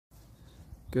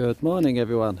Good morning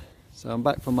everyone. So I'm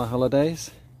back from my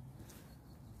holidays.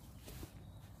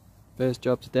 First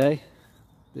job today.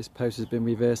 This post has been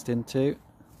reversed into,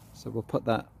 so we'll put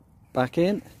that back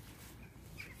in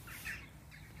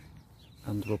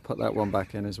and we'll put that one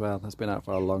back in as well. That's been out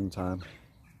for a long time.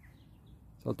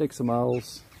 So I'll dig some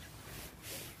holes,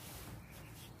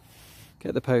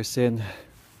 get the posts in,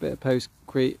 bit of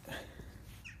postcrete,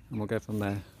 and we'll go from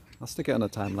there. I'll stick it on a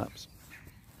time lapse.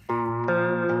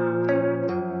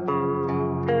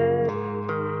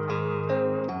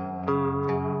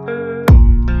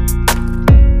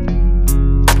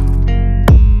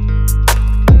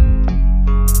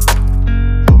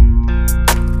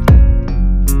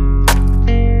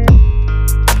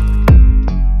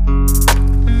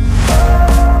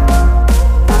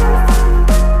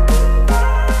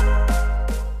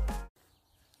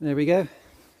 There we go,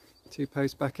 2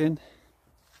 posts back in.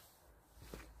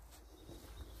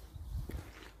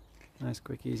 Nice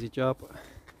quick easy job.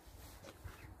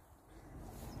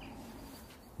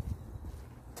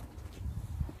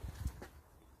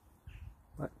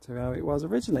 Back to how it was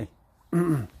originally.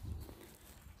 So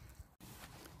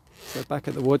back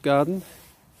at the wood garden.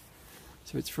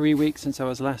 So it's 3 weeks since I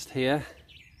was last here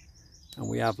and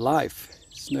we have life.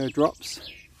 Snowdrops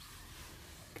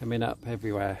coming up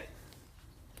everywhere.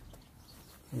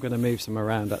 I'm going to move some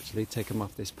around actually, take them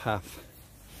off this path.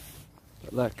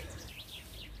 But look,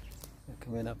 they're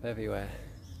coming up everywhere.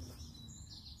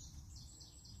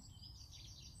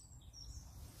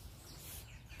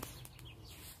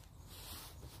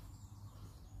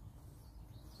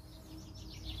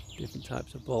 Different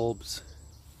types of bulbs.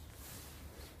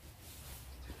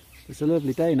 It's a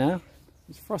lovely day now.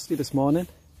 It's frosty this morning,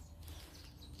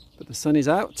 but the sun is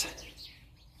out.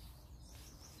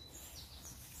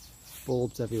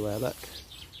 Bulbs everywhere, look.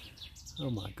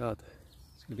 Oh my god,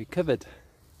 it's going to be covered.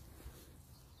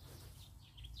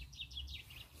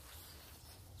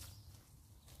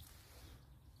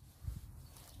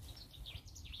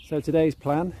 So today's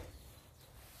plan,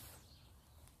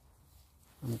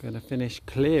 I'm going to finish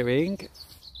clearing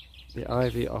the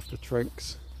ivy off the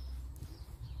trunks.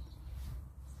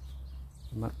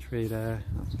 And that tree there,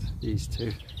 and these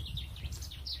two.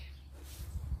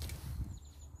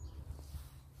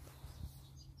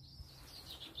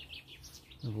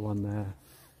 Another one there,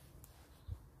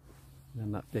 and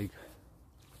then that big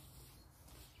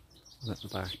one at the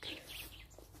back.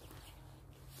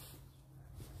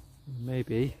 And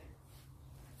maybe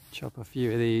chop a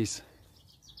few of these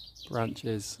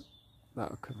branches that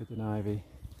are covered in ivy,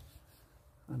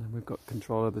 and then we've got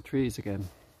control of the trees again.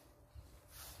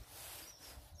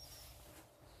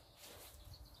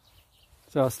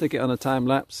 So I'll stick it on a time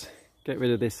lapse, get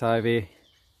rid of this ivy,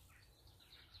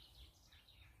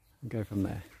 and go from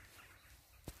there.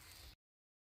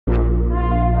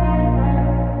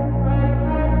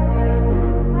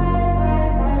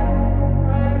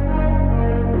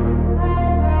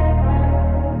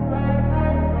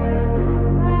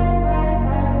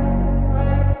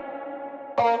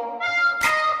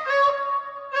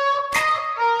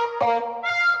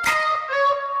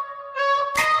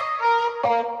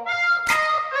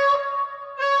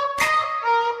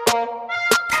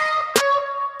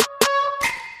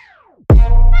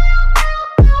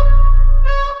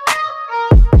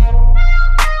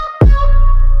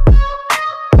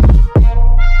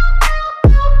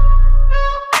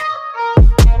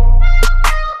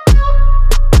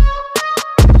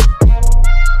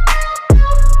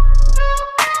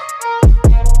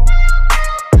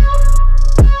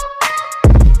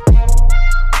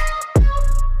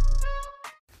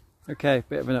 Okay,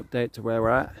 bit of an update to where we're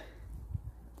at.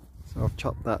 So I've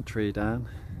chopped that tree down.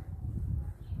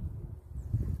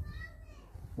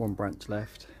 One branch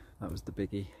left, that was the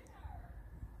biggie.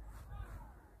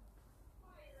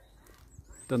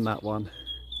 Done that one.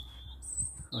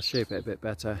 I'll shape it a bit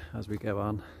better as we go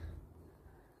on.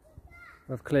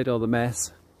 I've cleared all the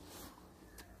mess.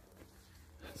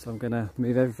 So I'm going to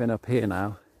move everything up here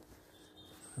now.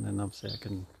 And then obviously I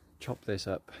can chop this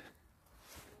up,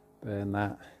 burn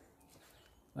that.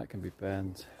 That can be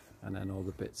burned, and then all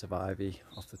the bits of ivy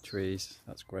off the trees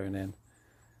that's grown in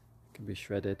can be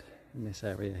shredded in this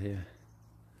area here.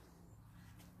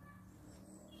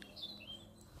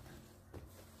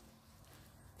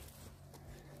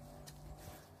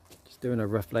 Just doing a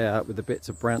rough layout with the bits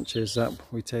of branches that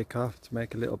we take off to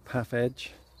make a little path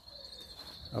edge.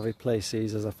 I'll replace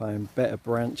these as I find better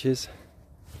branches,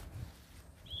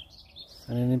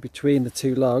 and then in between the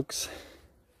 2 logs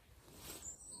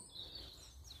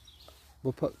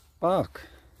we'll put bark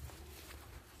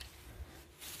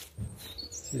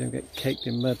so you don't get caked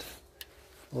in mud.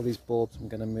 All these bulbs I'm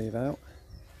going to move out.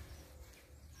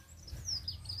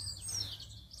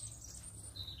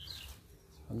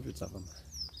 hundreds of them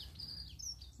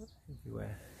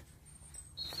everywhere.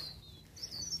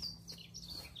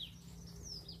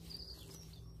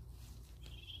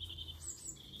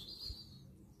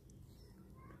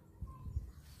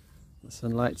 The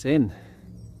sunlight's in.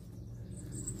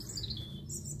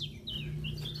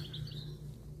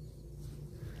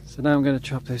 So now I'm going to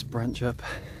chop this branch up.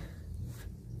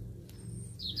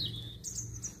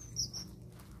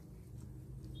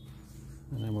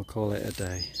 And then we'll call it a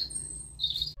day.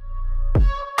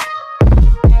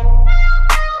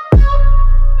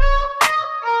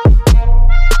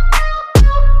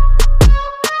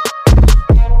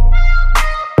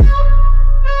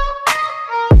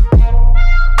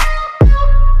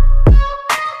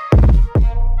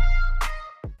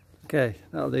 Okay,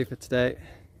 that'll do for today.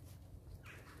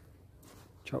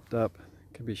 Chopped up,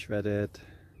 can be shredded.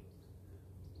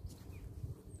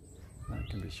 That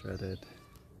can be shredded.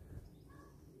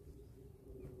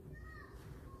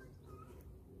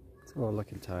 It's all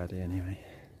looking tidy anyway.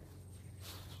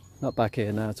 Not back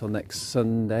here now till next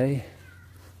Sunday.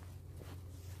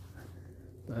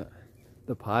 But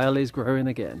the pile is growing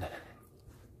again.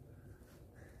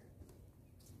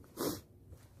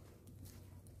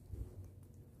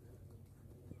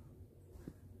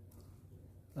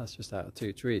 That's just out of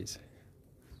 2 trees.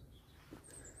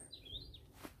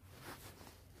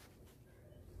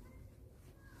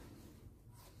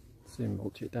 Soon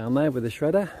mulch it down there with a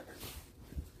shredder.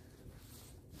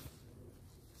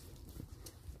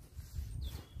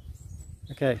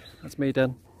 Okay, that's me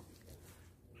done.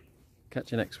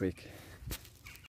 Catch you next week.